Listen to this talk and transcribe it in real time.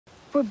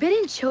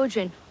Forbidden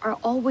children are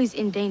always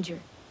in danger,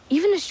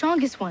 even the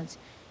strongest ones,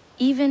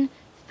 even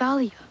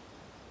Thalia.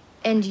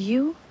 And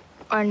you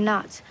are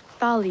not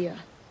Thalia.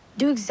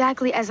 Do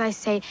exactly as I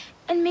say,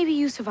 and maybe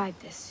you survive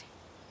this.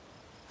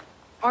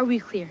 Are we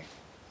clear?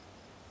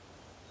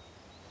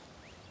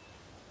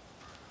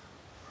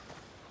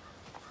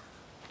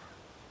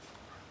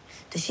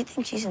 Does she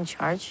think she's in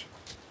charge?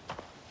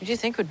 Who do you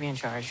think would be in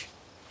charge?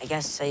 I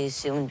guess I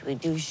assumed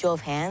we'd do show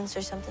of hands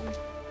or something.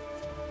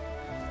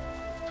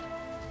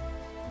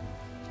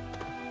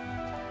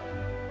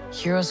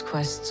 Heroes'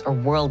 quests are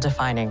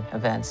world-defining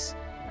events.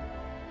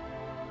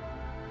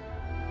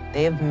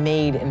 They have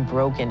made and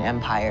broken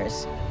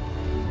empires,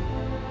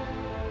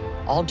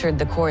 altered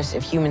the course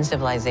of human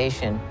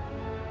civilization,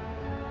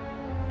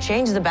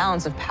 changed the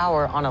balance of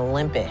power on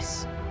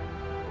Olympus.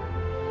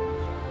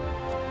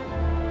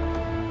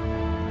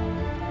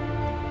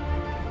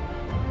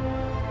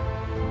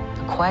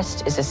 The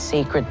quest is a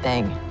sacred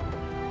thing.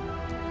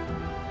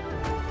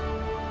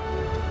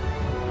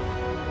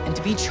 And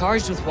to be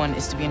charged with one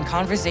is to be in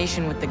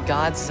conversation with the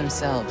gods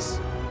themselves.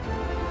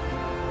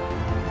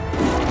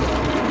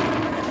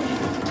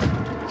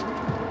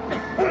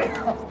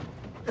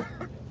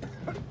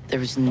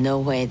 There is no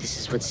way this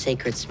is what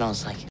sacred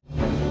smells like.